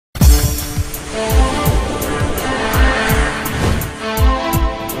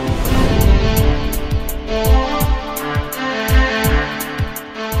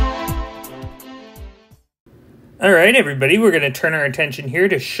All right, everybody, we're going to turn our attention here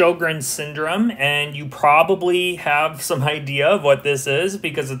to Sjogren syndrome, and you probably have some idea of what this is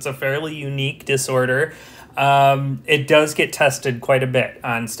because it's a fairly unique disorder. It does get tested quite a bit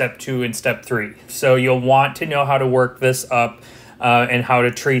on step 2 and step 3, so you'll want to know how to work this up and how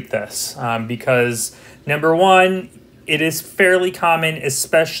to treat this because, number one, it is fairly common,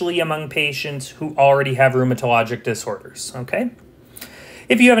 especially among patients who already have rheumatologic disorders, okay?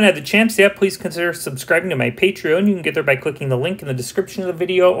 If you haven't had the chance yet, please consider subscribing to my Patreon. You can get there by clicking the link in the description of the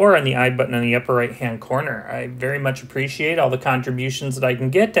video or on the I button on the upper right-hand corner. I very much appreciate all the contributions that I can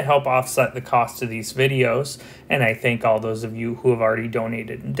get to help offset the cost of these videos, and I thank all those of you who have already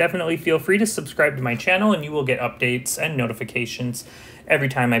donated. And definitely feel free to subscribe to my channel, and you will get updates and notifications every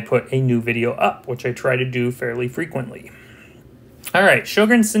time I put a new video up, which I try to do fairly frequently. All right,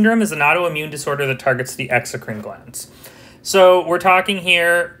 Sjogren syndrome is an autoimmune disorder that targets the exocrine glands. So we're talking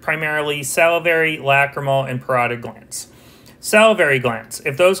here primarily salivary, lacrimal, and parotid glands. Salivary glands,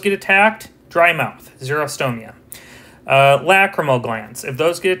 if those get attacked, dry mouth, xerostomia. Lacrimal glands, if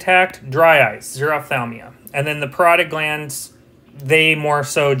those get attacked, dry eyes, xerophthalmia. And then the parotid glands, they more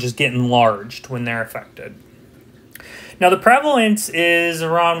so just get enlarged when they're affected. Now, the prevalence is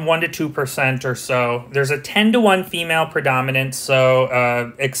around 1 to 2% or so. There's a 10 to 1 female predominance,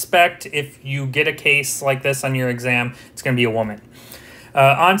 so expect if you get a case like this on your exam, it's going to be a woman.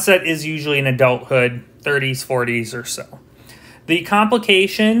 Onset is usually in adulthood, 30s, 40s or so. The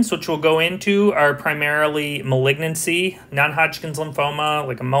complications, which we'll go into, are primarily malignancy, non-Hodgkin's lymphoma,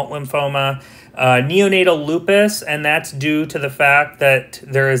 like a Mold lymphoma, neonatal lupus, and that's due to the fact that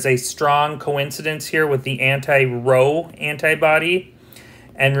there is a strong coincidence here with the anti-Ro antibody.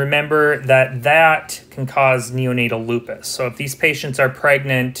 And remember that that can cause neonatal lupus. So if these patients are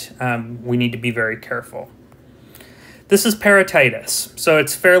pregnant, we need to be very careful. This is parotitis, so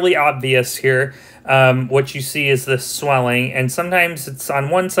it's fairly obvious here. What you see is this swelling, and sometimes it's on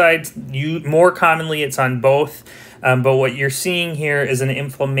one side, more commonly it's on both, but what you're seeing here is an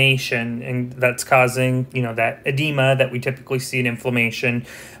inflammation, and that's causing, that edema that we typically see in inflammation,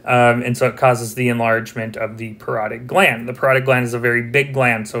 and so it causes the enlargement of the parotid gland. The parotid gland is a very big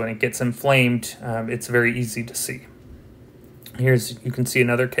gland, so when it gets inflamed, it's very easy to see. You can see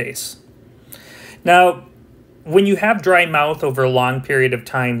another case. Now, when you have dry mouth over a long period of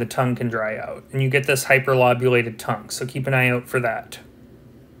time, the tongue can dry out, and you get this hyperlobulated tongue, so keep an eye out for that.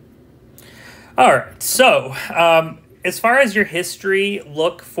 All right, so as far as your history,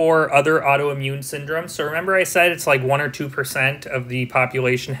 look for other autoimmune syndromes. So remember I said it's like 1 or 2% of the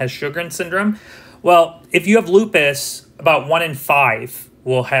population has Sjogren syndrome? Well, if you have lupus, about 1 in 5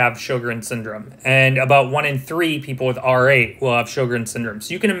 will have Sjogren syndrome, and about 1 in 3 people with RA will have Sjogren syndrome.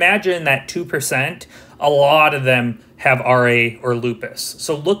 So you can imagine that 2%, a lot of them have RA or lupus.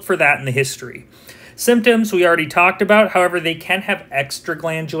 So look for that in the history. Symptoms we already talked about. However, they can have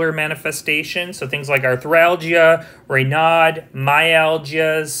extraglandular manifestations, so things like arthralgia, Raynaud,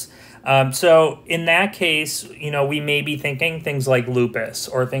 myalgias. So in that case, we may be thinking things like lupus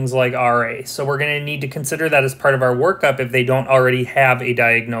or things like RA. So we're going to need to consider that as part of our workup if they don't already have a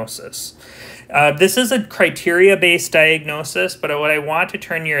diagnosis. This is a criteria-based diagnosis, but what I want to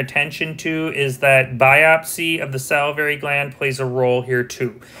turn your attention to is that biopsy of the salivary gland plays a role here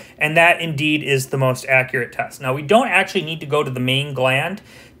too. And that indeed is the most accurate test. Now, we don't actually need to go to the main gland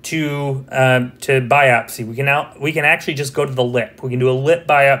to biopsy. We can actually just go to the lip. We can do a lip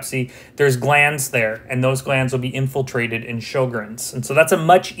biopsy. There's glands there, and those glands will be infiltrated in Sjogren's. And so that's a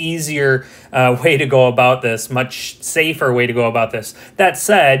much easier way to go about this, much safer way to go about this. That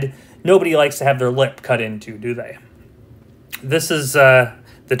said, nobody likes to have their lip cut into, do they? This is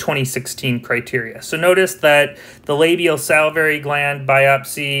the 2016 criteria. So notice that the labial salivary gland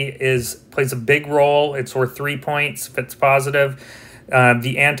biopsy plays a big role. It's worth 3 points if it's positive.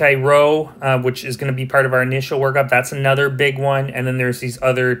 The anti-Ro, which is going to be part of our initial workup, that's another big one. And then there's these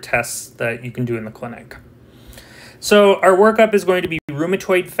other tests that you can do in the clinic. So our workup is going to be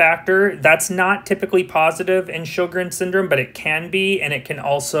rheumatoid factor. That's not typically positive in Sjogren syndrome, but it can be, and it can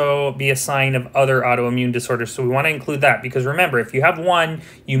also be a sign of other autoimmune disorders. So we want to include that because remember, if you have one,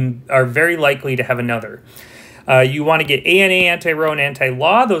 you are very likely to have another. You want to get ANA, anti-Ro, and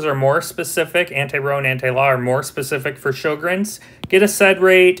anti-LAW. Those are more specific. Anti-Ro and anti-LAW are more specific for Sjogren's. Get a SED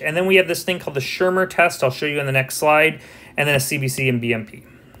rate, and then we have this thing called the Shermer test. I'll show you in the next slide, and then a CBC and BMP.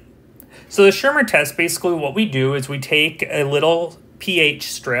 So the Shermer test, basically what we do is we take a little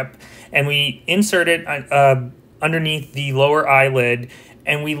pH strip and we insert it underneath the lower eyelid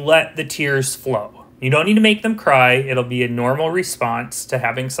and we let the tears flow. You don't need to make them cry. It'll be a normal response to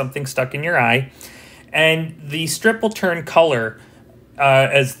having something stuck in your eye. And the strip will turn color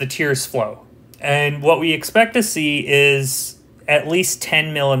as the tears flow. And what we expect to see is at least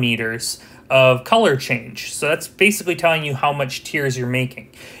 10 millimeters of color change. So that's basically telling you how much tears you're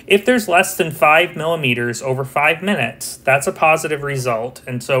making. If there's less than 5 millimeters over 5 minutes, that's a positive result.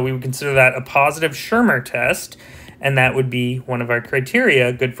 And so we would consider that a positive Shermer test, and that would be one of our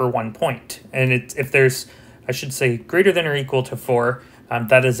criteria, good for 1 point. And if there's, I should say, greater than or equal to 4,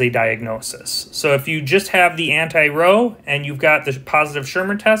 that is a diagnosis. So if you just have the anti-Ro and you've got the positive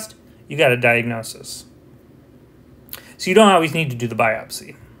Shermer test, you got a diagnosis. So you don't always need to do the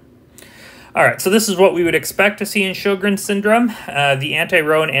biopsy. All right, so this is what we would expect to see in Sjogren syndrome. The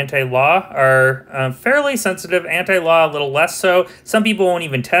anti-Ro and anti-Law are fairly sensitive. Anti-Law a little less so. Some people won't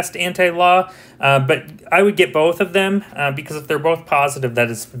even test anti-Law, but I would get both of them because if they're both positive, that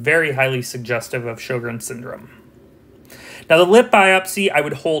is very highly suggestive of Sjogren syndrome. Now, the lip biopsy I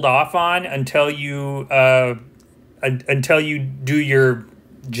would hold off on until you do your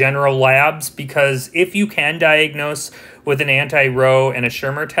general labs, because if you can diagnose with an anti-Ro and a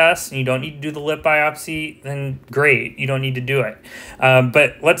Shermer test and you don't need to do the lip biopsy, then great, you don't need to do it.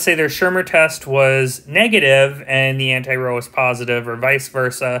 But let's say their Shermer test was negative and the anti-Ro is positive, or vice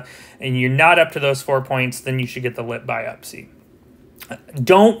versa, and you're not up to those 4 points, then you should get the lip biopsy.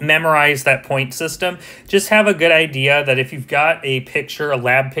 Don't memorize that point system. Just have a good idea that if you've got a picture, a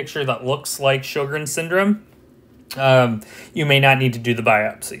lab picture that looks like Sjogren syndrome, you may not need to do the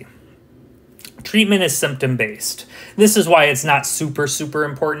biopsy. Treatment is symptom-based. This is why it's not super, super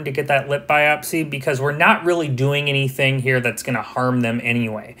important to get that lip biopsy, because we're not really doing anything here that's going to harm them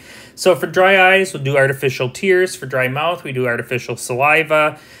anyway. So for dry eyes, we'll do artificial tears. For dry mouth, we do artificial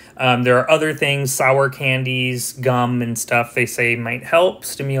saliva. There are other things, sour candies, gum, and stuff they say might help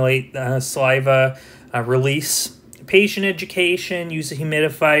stimulate saliva release. Patient education, use a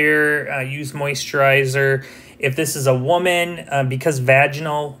humidifier, use moisturizer. If this is a woman, because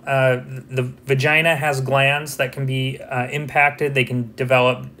vaginal, the vagina has glands that can be impacted. They can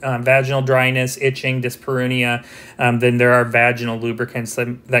develop vaginal dryness, itching, dyspareunia. Then there are vaginal lubricants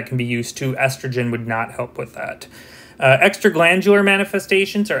that can be used too. Estrogen would not help with that. Extraglandular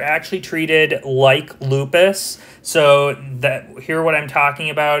manifestations are actually treated like lupus. So here what I'm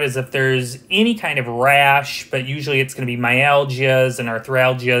talking about is if there's any kind of rash, but usually it's going to be myalgias and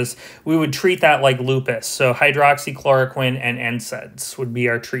arthralgias, we would treat that like lupus. So hydroxychloroquine and NSAIDs would be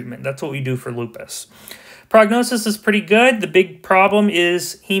our treatment. That's what we do for lupus. Prognosis is pretty good. The big problem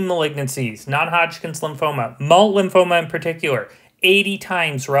is heme malignancies, non-Hodgkin's lymphoma, malt lymphoma in particular. 80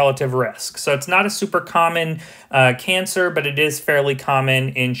 times relative risk. So it's not a super common cancer, but it is fairly common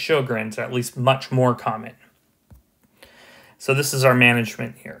in Sjogren's, or at least much more common. So this is our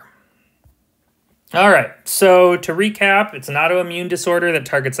management here. All right, so to recap, it's an autoimmune disorder that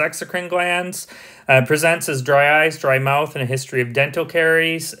targets exocrine glands, presents as dry eyes, dry mouth, and a history of dental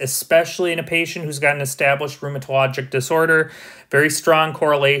caries, especially in a patient who's got an established rheumatologic disorder. Very strong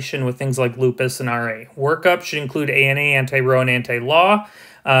correlation with things like lupus and RA. Workup should include ANA, anti-Ro, and anti-Law.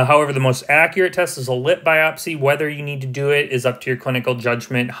 However, the most accurate test is a lip biopsy. Whether you need to do it is up to your clinical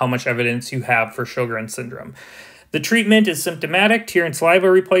judgment, how much evidence you have for Sjogren syndrome. The treatment is symptomatic, tear and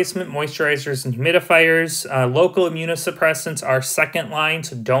saliva replacement, moisturizers and humidifiers. Local immunosuppressants are second line,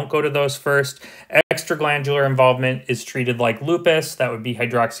 so don't go to those first. Extraglandular involvement is treated like lupus. That would be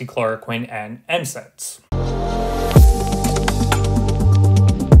hydroxychloroquine and NSAIDs.